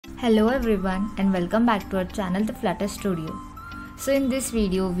Hello everyone and welcome back to our channel the Flutter Studio. So in this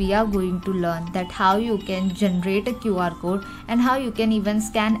video we are going to learn that how you can generate a QR code and how you can even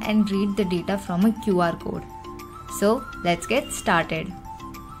scan and read the data from a QR code. So let's get started.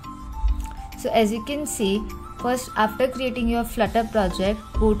 So as you can see, first after creating your Flutter project,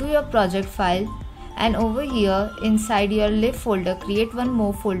 go to your project file and over here inside your lib folder create one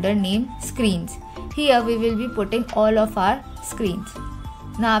more folder named screens. Here we will be putting all of our screens.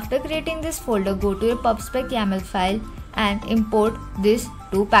 Now after creating this folder, go to your pubspec YAML file and import these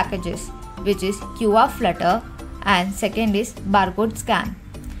two packages, which is QR Flutter and second is barcode scan.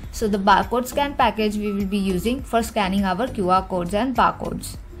 So the barcode scan package we will be using for scanning our QR codes and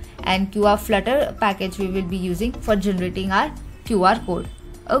barcodes, and QR Flutter package we will be using for generating our QR code.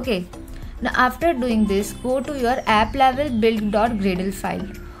 Okay. Now after doing this, go to your app level build.gradle file.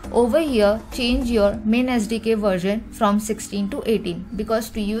 Over here, change your main SDK version from 16 to 18 because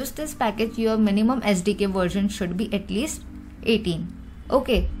to use this package, your minimum SDK version should be at least 18.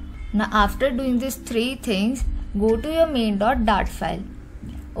 Okay. Now after doing these three things, go to your main.dart file.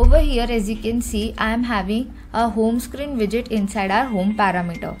 Over here, as you can see, I am having a home screen widget inside our home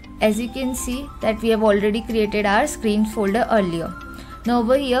parameter. As you can see that we have already created our screen folder earlier. Now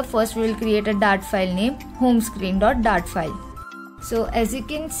over here, first we will create a Dart file named homescreen.dart file. So as you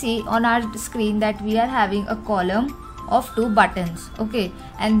can see on our screen that we are having a column of two buttons, okay,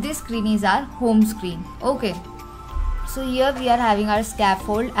 and this screen is our home screen. Okay, so here we are having our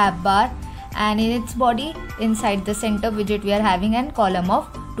scaffold app bar, and in its body inside the center widget we are having a column of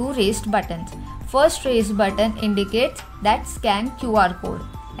two raised buttons. First raised button indicates that scan QR code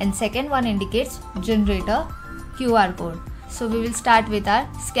and second one indicates generate a QR code. So we will start with our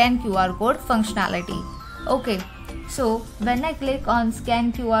scan QR code functionality. Okay. So when I click on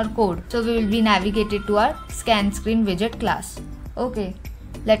scan QR code, so we will be navigated to our scan screen widget class. Okay,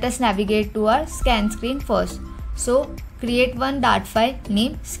 let us navigate to our scan screen first. So create one Dart file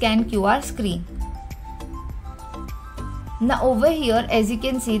named scan QR screen. Now over here, as you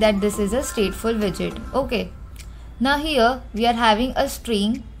can see that this is a stateful widget. Okay, now here we are having a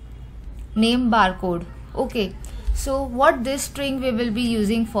string named barcode. Okay. So what this string we will be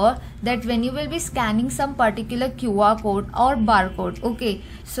using for that when you will be scanning some particular QR code or barcode, okay,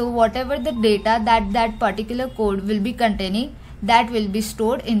 so whatever the data that particular code will be containing, that will be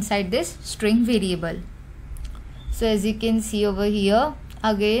stored inside this string variable. So as you can see over here,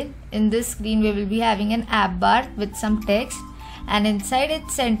 again in this screen we will be having an app bar with some text, and inside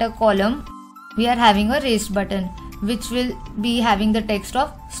its center column we are having a raised button which will be having the text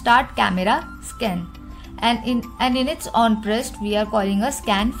of start camera scan. And in its on pressed we are calling a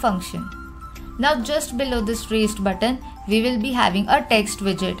scan function. Now just below this raised button we will be having a text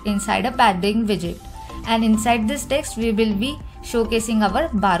widget inside a padding widget, and inside this text we will be showcasing our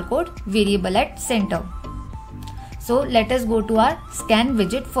barcode variable at center. So let us go to our scan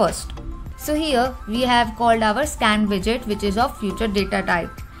widget first. So here we have called our scan widget which is of future data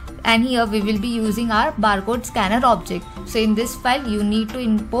type, and here we will be using our barcode scanner object. So in this file you need to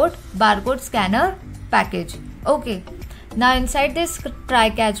import barcode scanner package. Okay, now inside this try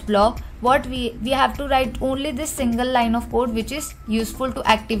catch block what we have to write only this single line of code which is useful to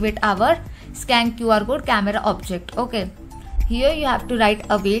activate our scan QR code camera object. Okay, here you have to write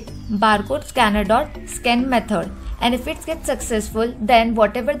await barcode scanner dot scan method, and if it gets successful then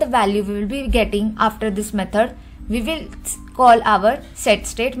whatever the value we will be getting after this method we will call our set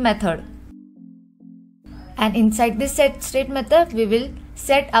state method, and inside this set state method we will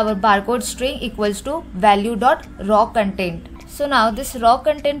set our barcode string equals to value.raw content. So now this raw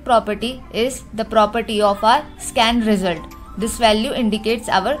content property is the property of our scan result. This value indicates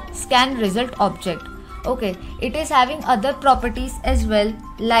our scan result object. Okay, it is having other properties as well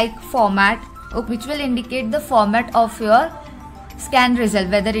like format, which will indicate the format of your scan result,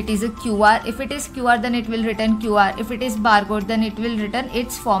 whether it is a QR. If it is QR then it will return QR. If it is barcode then it will return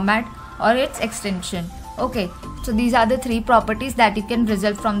its format or its extension. Okay, so these are the three properties that you can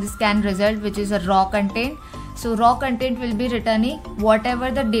result from the scan result, which is a raw content. So raw content will be returning whatever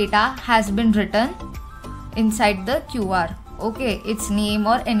the data has been written inside the QR. Okay, its name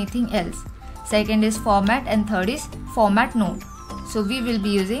or anything else. Second is format and third is format node. So we will be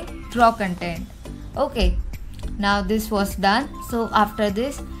using raw content. Okay, now this was done. So after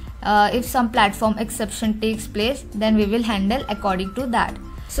this, if some platform exception takes place, then we will handle according to that.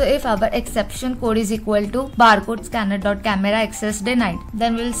 So if our exception code is equal to barcode scanner.camera access denied,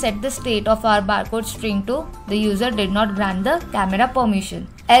 then we will set the state of our barcode string to the user did not grant the camera permission.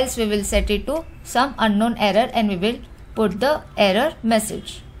 Else we will set it to some unknown error and we will put the error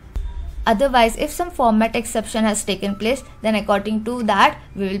message. Otherwise, if some format exception has taken place, then according to that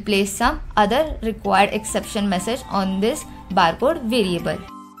we will place some other required exception message on this barcode variable.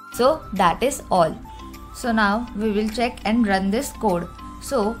 So that is all. So now we will check and run this code.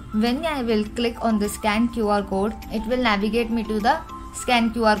 So when I will click on the scan QR code, it will navigate me to the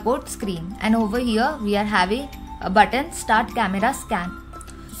scan QR code screen, and over here we are having a button start camera scan.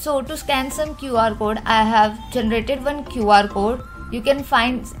 So to scan some QR code, I have generated one QR code. You can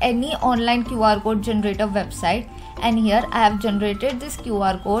find any online QR code generator website, and here I have generated this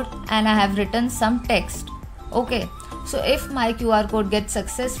QR code and I have written some text. Okay, so if my QR code gets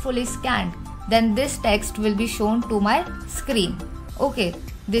successfully scanned, then this text will be shown to my screen. Okay,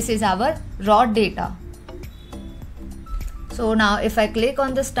 this is our raw data. So now if I click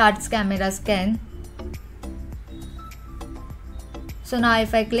on the start camera scan,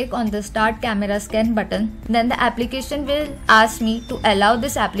 button, then the application will ask me to allow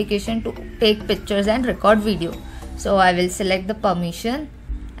this application to take pictures and record video. So I will select the permission,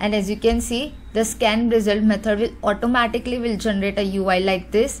 and as you can see, the scan result method will automatically generate a UI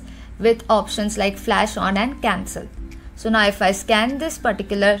like this with options like flash on and cancel. So now if I scan this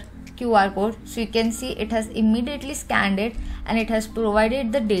particular QR code, so you can see it has immediately scanned it and it has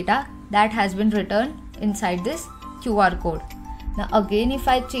provided the data that has been returned inside this QR code. Now again, if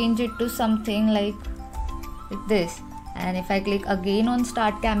I change it to something like this, and if I click again on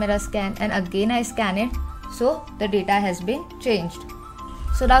start camera scan and again I scan it, so the data has been changed.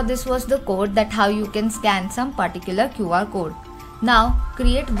 So now this was the code that how you can scan some particular QR code. Now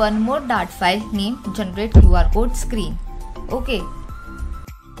create one more Dart file named generate QR code screen. Okay.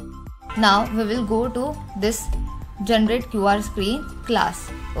 Now we will go to this generate QR screen class.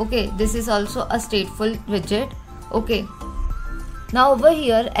 Okay, this is also a stateful widget. Okay. Now over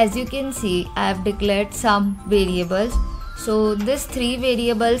here, as you can see, I have declared some variables. So these 3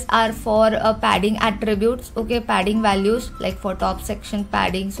 variables are for padding attributes, okay, padding values, like for top section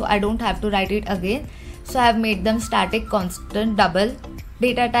padding. So I don't have to write it again. So I have made them static, constant, double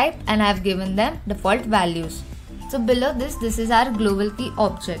data type, and I have given them default values. So below this is our global key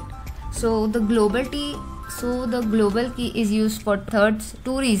object. So the global key is used for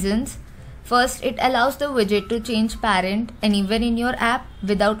 2 reasons. First, it allows the widget to change parent anywhere in your app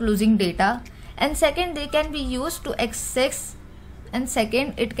without losing data. And second, it can be used to access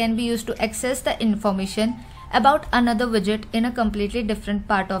the information about another widget in a completely different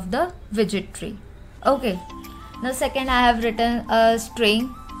part of the widget tree. Okay. Now second, I have written a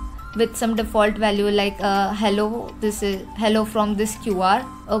string with some default value like hello. This is hello from this QR.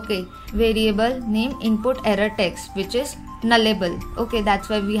 Okay. Variable name input error text, which is nullable. Okay, that's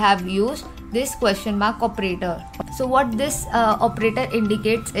why we have used this question mark operator. So what this operator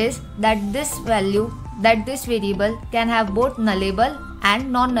indicates is that this variable can have both nullable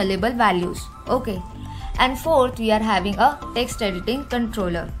and non-nullable values. Okay. And fourth, we are having a text editing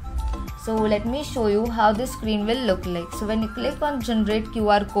controller. So let me show you how the screen will look like. So when you click on generate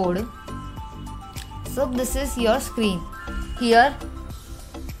QR code, so this is your screen. Here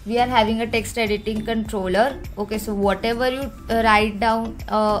we are having a text editing controller. Okay, so whatever you write down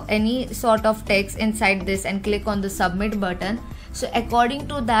any sort of text inside this and click on the submit button, so according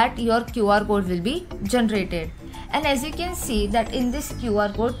to that your QR code will be generated. And as you can see that in this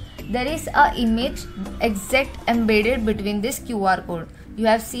QR code there is a image exact embedded between this QR code. You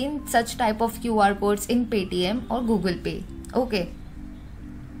have seen such type of QR codes in Paytm or Google Pay. Okay,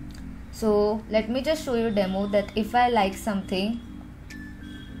 so let me just show you a demo that if I like something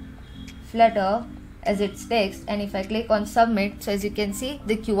Flutter as its text, and if I click on submit, so as you can see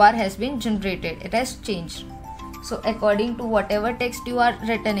the QR has been generated, it has changed. So according to whatever text you are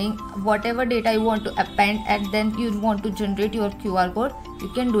returning, whatever data you want to append, and then you want to generate your QR code, you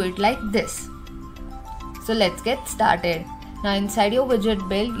can do it like this. So let's get started. Now inside your widget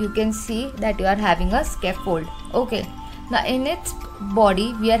build, you can see that you are having a scaffold. Okay, now in its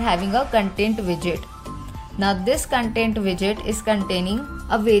body we are having a content widget. Now this content widget is containing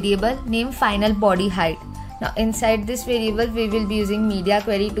a variable named final body height. Now inside this variable we will be using media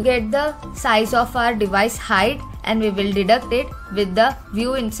query to get the size of our device height, and we will deduct it with the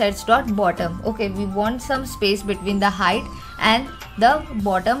view insights.bottom. Okay, we want some space between the height and the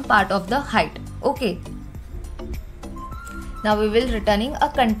bottom part of the height. Okay. Now we will returning a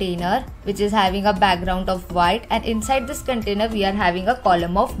container which is having a background of white, and inside this container we are having a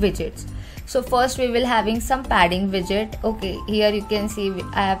column of widgets. So first we will having some padding widget. Okay, here you can see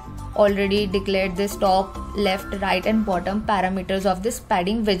I have already declared this top, left, right and bottom parameters of this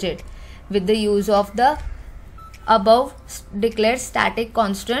padding widget with the use of the above declared static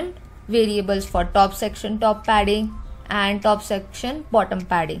constant variables for top section top padding and top section bottom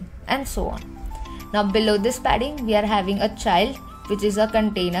padding and so on. Now below this padding we are having a child, which is a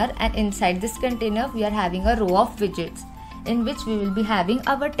container, and inside this container we are having a row of widgets in which we will be having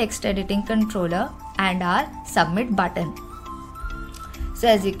our text editing controller and our submit button. So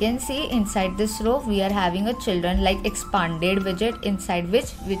as you can see, inside this row we are having a children like expanded widget, inside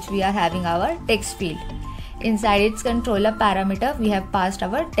which we are having our text field. Inside its controller parameter we have passed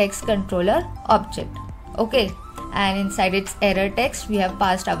our text controller object. Okay, and inside its error text we have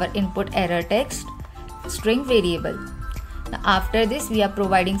passed our input error text string variable. Now after this we are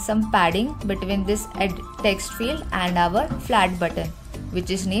providing some padding between this text field and our flat button,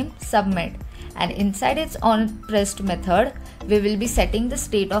 which is named submit. And inside its onPressed method we will be setting the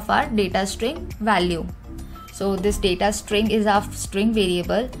state of our data string value. So this data string is our string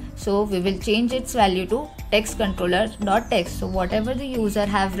variable, so we will change its value to text controller.text. So whatever the user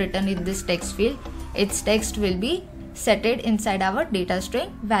have written in this text field, its text will be setted inside our data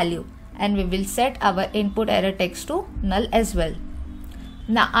string value, and we will set our input error text to null as well.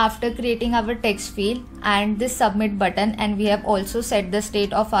 Now after creating our text field and this submit button, and we have also set the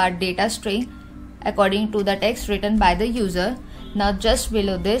state of our data string according to the text written by the user. Now just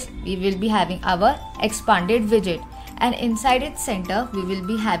below this we will be having our expanded widget, and inside its center we will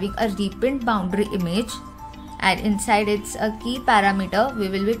be having a reprint boundary image, and inside its a key parameter we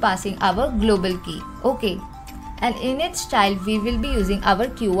will be passing our global key. Okay, and in its child we will be using our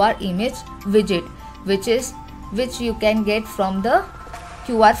QR image widget, which you can get from the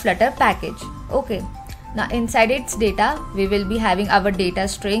QR Flutter package. Okay, now inside its data we will be having our data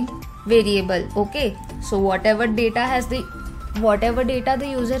string variable. Okay, so whatever data the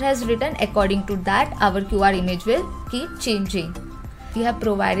user has written, according to that our QR image will keep changing. We have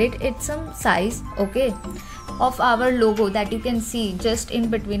provided it some size, okay, of our logo that you can see just in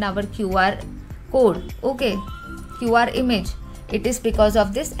between our QR code. Okay, QR image, it is because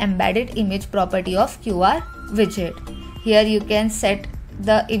of this embedded image property of QR widget. Here you can set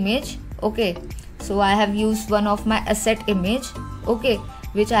the image. Okay, so I have used one of my asset image, okay,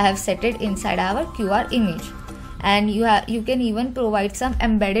 which I have set it inside our QR image, and you can even provide some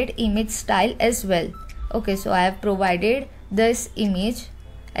embedded image style as well. Okay, so I have provided this image,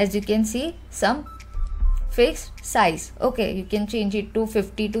 as you can see, some fixed size. Okay, you can change it to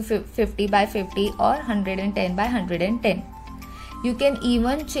 50 by 50 or 110 by 110. You can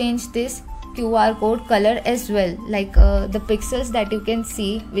even change this QR code color as well, like the pixels that you can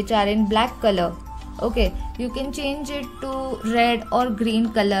see which are in black color. Okay, you can change it to red or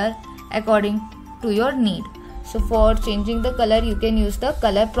green color according to your need. So for changing the color you can use the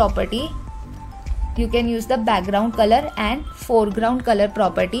color property. You can use the background color and foreground color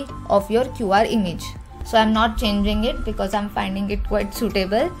property of your QR image. So I'm not changing it because I'm finding it quite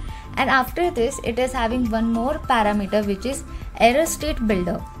suitable. And after this it is having one more parameter, which is error state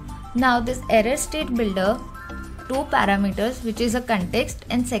builder. Now this error state builder, two parameters, which is a context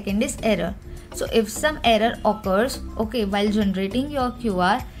and second is error. So if some error occurs, okay, while generating your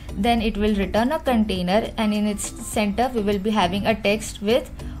QR, then it will return a container, and in its center we will be having a text with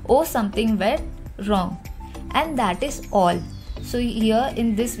 "oh, something went wrong," and that is all. So here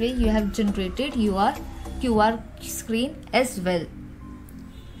in this way you have generated your QR screen as well.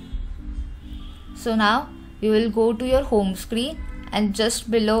 So now you will go to your home screen, and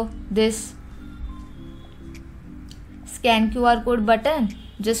just below this scan QR code button,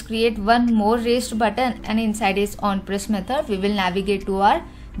 just create one more raised button, and inside its onPress method we will navigate to our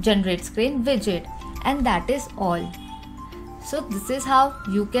generate screen widget, and that is all. So this is how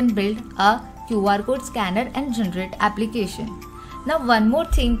you can build a QR code scanner and generate application. Now one more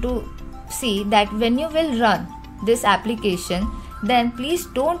thing to see, that when you will run this application, then please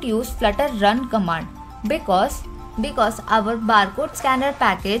don't use Flutter run command, because our barcode scanner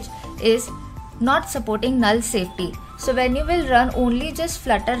package is not supporting null safety. So when you will run only just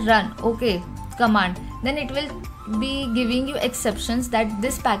Flutter run, okay, command, then it will be giving you exceptions that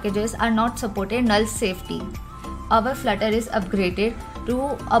these packages are not supported null safety. Our Flutter is upgraded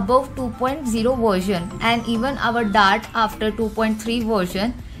to above 2.0 version, and even our Dart after 2.3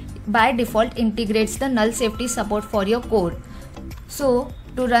 version by default integrates the null safety support for your code. So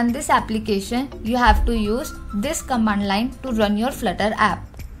to run this application you have to use this command line to run your Flutter app,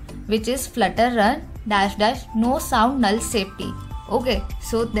 which is flutter run -- no sound null safety. Okay,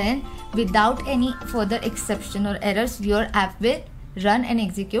 so then without any further exception or errors your app will run and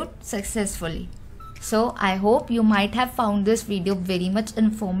execute successfully. So I hope you might have found this video very much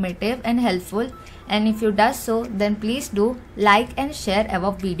informative and helpful, and if you does so, then please do like and share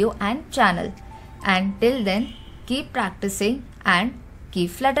our video and channel. And till then, keep practicing and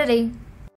keep fluttering.